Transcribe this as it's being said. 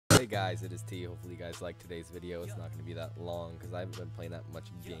Hey guys, it is T. Hopefully you guys like today's video. It's not going to be that long because I haven't been playing that much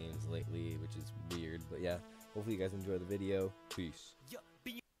games lately, which is weird. But yeah, hopefully you guys enjoy the video. Peace.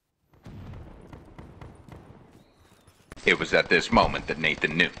 It was at this moment that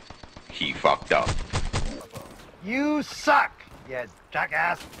Nathan knew. He fucked up. You suck, you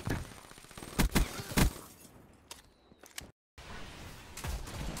jackass.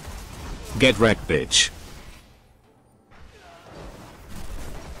 Get wrecked, bitch.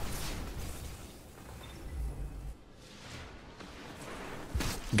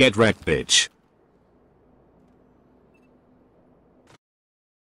 Get wrecked, bitch.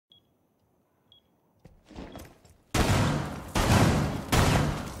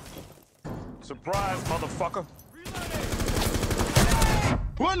 Surprise, motherfucker.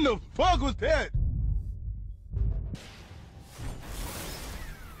 What the fuck was that?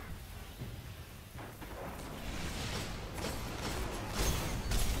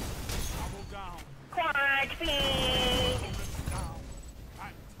 Quiet, please.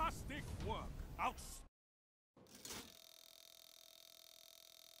 Fantastic work.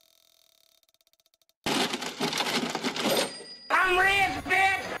 I'm rich,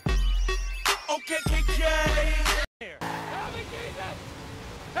 bitch. Okay, KK. Help me, Jesus.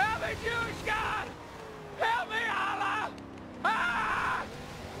 Help me, Jewish God. Help me, Allah. Ah!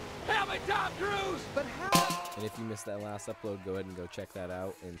 Help me, Tom Cruise. But how? And if you missed that last upload, go ahead and go check that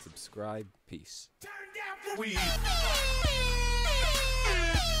out and subscribe. Peace. Turn down for weed.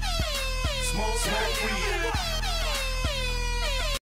 Smoke weed.